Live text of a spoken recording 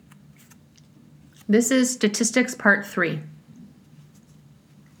This is Statistics Part 3.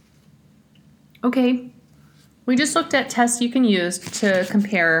 Okay, we just looked at tests you can use to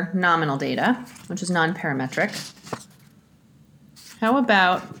compare nominal data, which is non-parametric. How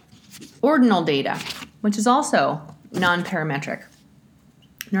about ordinal data, which is also non-parametric?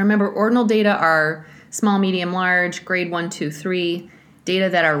 Now remember, ordinal data are small, medium, large, grade 1, 2, 3, data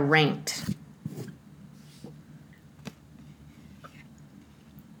that are ranked.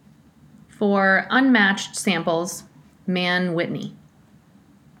 For unmatched samples, Mann-Whitney.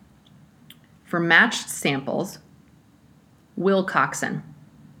 For matched samples, Wilcoxon.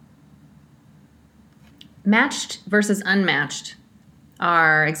 Matched versus unmatched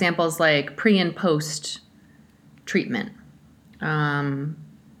are examples like pre and post treatment,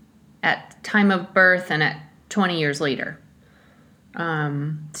 at time of birth and at 20 years later.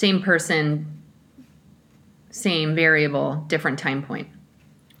 Same person, same variable, different time point.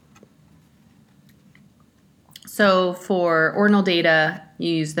 So for ordinal data,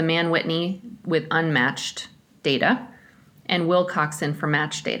 you use the Mann-Whitney with unmatched data and Wilcoxon for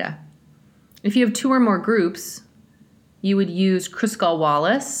matched data. If you have two or more groups, you would use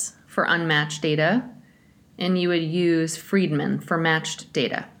Kruskal-Wallis for unmatched data, and you would use Friedman for matched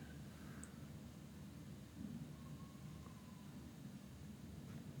data.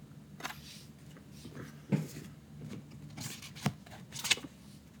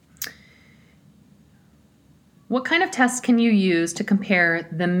 What kind of tests can you use to compare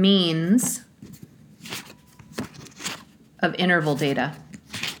the means of interval data?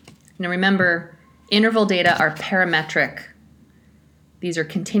 Now remember, interval data are parametric. These are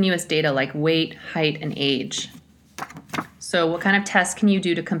continuous data like weight, height, and age. So what kind of tests can you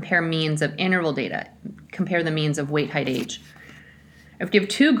do to compare means of interval data? Compare the means of weight, height, age. If you have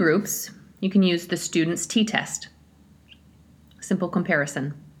two groups, you can use the student's t-test. Simple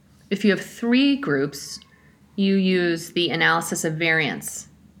comparison. If you have three groups, you use the analysis of variance,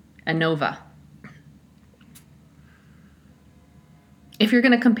 ANOVA. If you're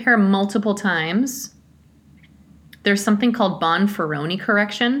going to compare multiple times, there's something called Bonferroni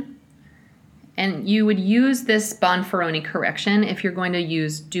correction. And you would use this Bonferroni correction if you're going to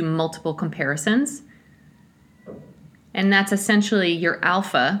do multiple comparisons. And that's essentially your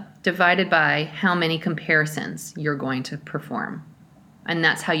alpha divided by how many comparisons you're going to perform. And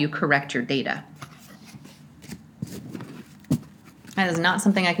that's how you correct your data. That is not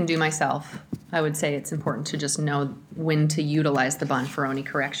something I can do myself. I would say it's important to just know when to utilize the Bonferroni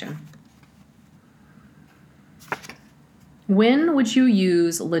correction. When would you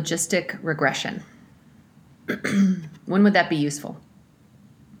use logistic regression? When would that be useful?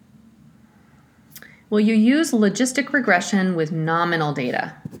 Well, you use logistic regression with nominal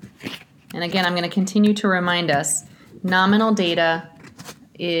data. And again, I'm going to continue to remind us, nominal data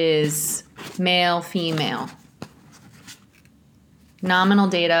is male, female. Nominal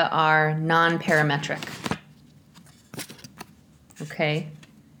data are non-parametric. Okay?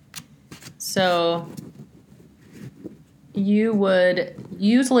 So you would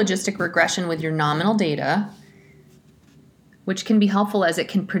use logistic regression with your nominal data, which can be helpful as it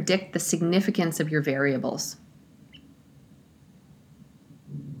can predict the significance of your variables.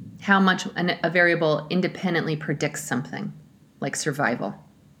 How much a variable independently predicts something, like survival.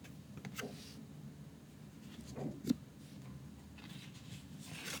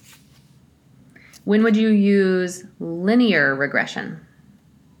 When would you use linear regression?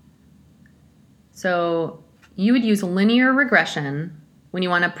 So you would use linear regression when you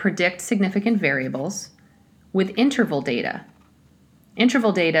want to predict significant variables with interval data.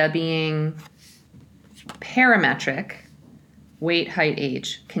 Interval data being parametric, weight, height,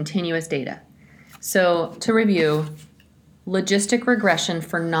 age, continuous data. So to review, logistic regression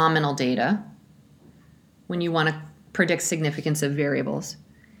for nominal data when you want to predict significance of variables,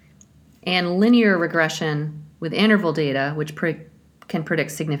 and linear regression with interval data, which can predict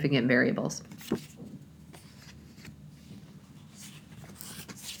significant variables.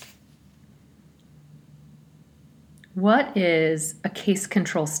 What is a case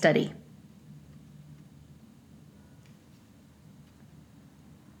control study?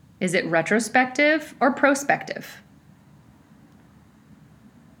 Is it retrospective or prospective?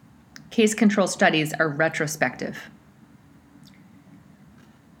 Case control studies are retrospective.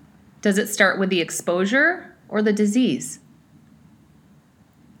 Does it start with the exposure or the disease?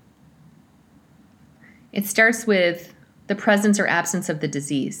 It starts with the presence or absence of the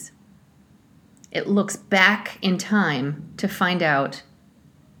disease. It looks back in time to find out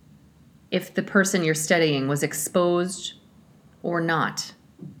if the person you're studying was exposed or not.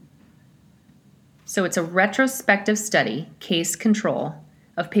 So it's a retrospective study, case control,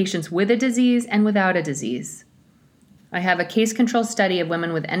 of patients with a disease and without a disease. I have a case control study of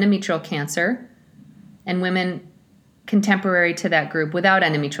women with endometrial cancer and women contemporary to that group without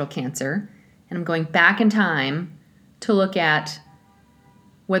endometrial cancer. And I'm going back in time to look at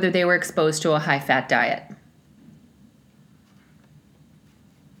whether they were exposed to a high-fat diet.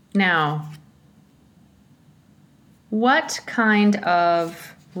 Now, what kind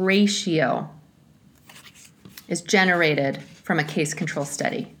of ratio is generated from a case control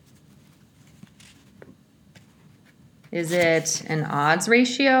study? Is it an odds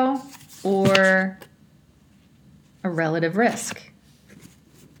ratio or a relative risk?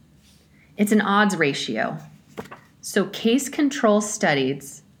 It's an odds ratio. So case control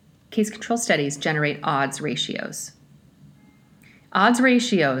studies generate odds ratios. Odds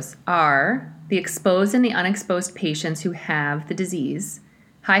ratios are the exposed and the unexposed patients who have the disease,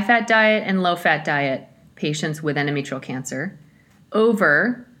 high-fat diet and low-fat diet patients with endometrial cancer,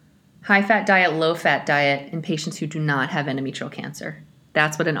 over high-fat diet, low-fat diet in patients who do not have endometrial cancer.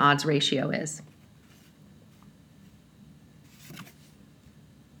 That's what an odds ratio is.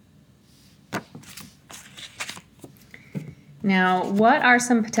 Now, what are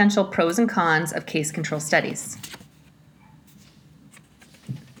some potential pros and cons of case control studies?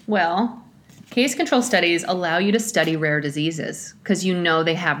 Well, case control studies allow you to study rare diseases because you know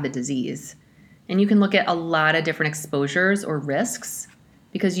they have the disease. And you can look at a lot of different exposures or risks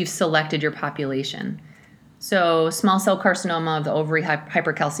because you've selected your population. So small cell carcinoma of the ovary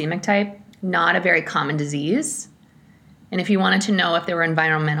hypercalcemic type, not a very common disease. And if you wanted to know if there were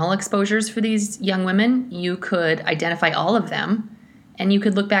environmental exposures for these young women, you could identify all of them and you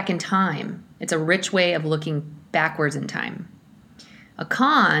could look back in time. It's a rich way of looking backwards in time. A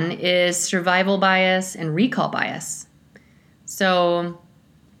con is survival bias and recall bias. So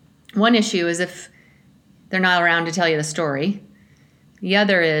one issue is if they're not around to tell you the story. The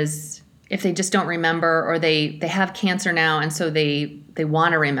other is if they just don't remember or they have cancer now and so they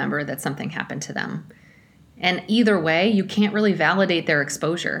want to remember that something happened to them. And either way, you can't really validate their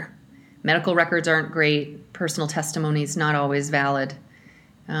exposure. Medical records aren't great. Personal testimony is not always valid.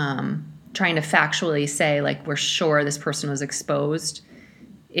 Trying to factually say, like, we're sure this person was exposed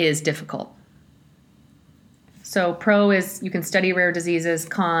is difficult. So pro is you can study rare diseases,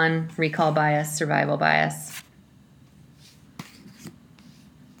 con, recall bias, survival bias.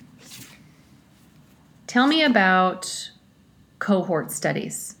 Tell me about cohort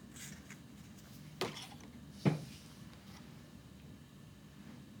studies.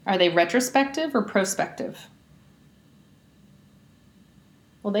 Are they retrospective or prospective?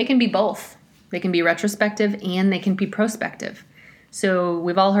 Well, they can be both. They can be retrospective and they can be prospective. So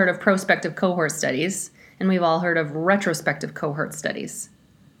we've all heard of prospective cohort studies, and we've all heard of retrospective cohort studies.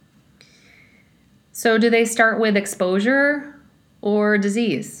 So do they start with exposure or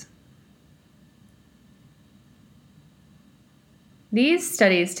disease? These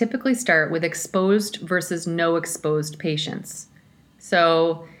studies typically start with exposed versus no exposed patients.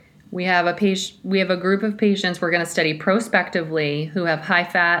 So we have a group of patients we're going to study prospectively who have high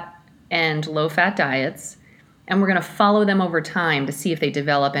fat and low fat diets, and we're going to follow them over time to see if they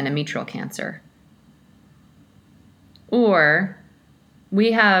develop endometrial cancer. Or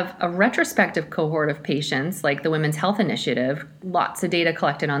we have a retrospective cohort of patients like the Women's Health Initiative, lots of data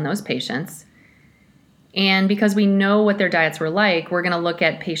collected on those patients. And because we know what their diets were like, we're going to look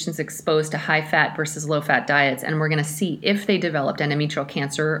at patients exposed to high-fat versus low-fat diets, and we're going to see if they developed endometrial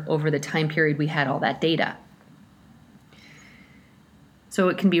cancer over the time period we had all that data. So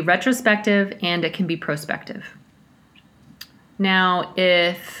it can be retrospective and it can be prospective. Now,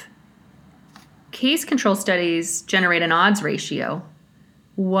 if case control studies generate an odds ratio,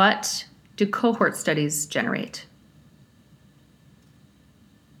 what do cohort studies generate?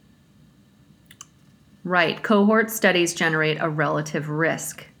 Right, cohort studies generate a relative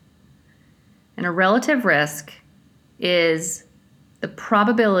risk. And a relative risk is the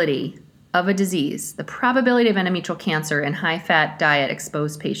probability of a disease, the probability of endometrial cancer in high-fat diet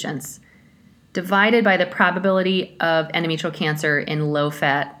exposed patients, divided by the probability of endometrial cancer in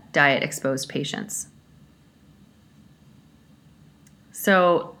low-fat diet exposed patients.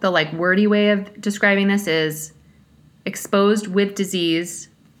 So the wordy way of describing this is exposed with disease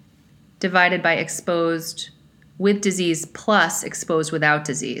divided by exposed with disease plus exposed without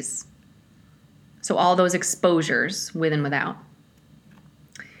disease. So all those exposures with and without.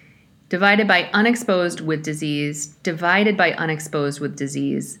 Divided by unexposed with disease, divided by unexposed with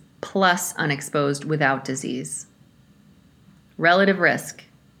disease, plus unexposed without disease. Relative risk,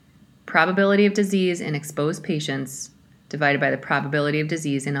 probability of disease in exposed patients divided by the probability of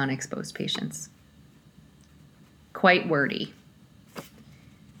disease in unexposed patients. Quite wordy.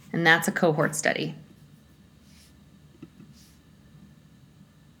 And that's a cohort study.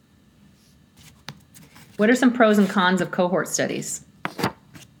 What are some pros and cons of cohort studies?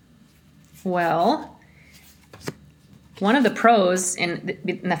 Well, one of the pros in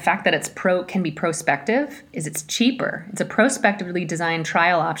the fact that can be prospective is it's cheaper. It's a prospectively designed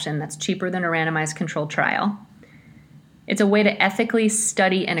trial option that's cheaper than a randomized controlled trial. It's a way to ethically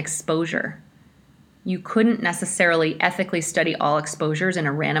study an exposure. You couldn't necessarily ethically study all exposures in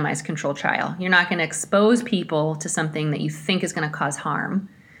a randomized controlled trial. You're not going to expose people to something that you think is going to cause harm.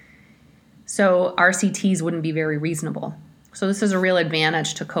 So RCTs wouldn't be very reasonable. So this is a real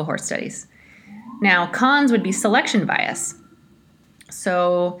advantage to cohort studies. Now, cons would be selection bias.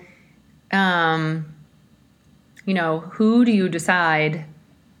 So, who do you decide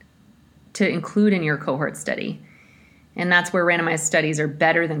to include in your cohort study? And that's where randomized studies are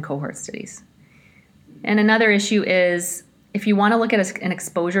better than cohort studies. And another issue is if you want to look at an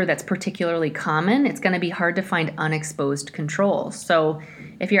exposure that's particularly common, it's going to be hard to find unexposed controls. So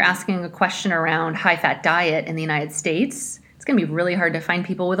if you're asking a question around high-fat diet in the United States, it's going to be really hard to find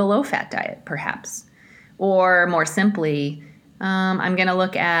people with a low-fat diet, perhaps. Or more simply, I'm going to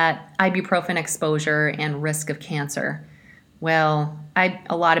look at ibuprofen exposure and risk of cancer. Well,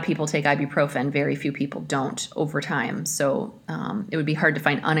 a lot of people take ibuprofen, very few people don't over time. So it would be hard to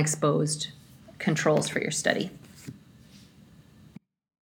find unexposed controls for your study.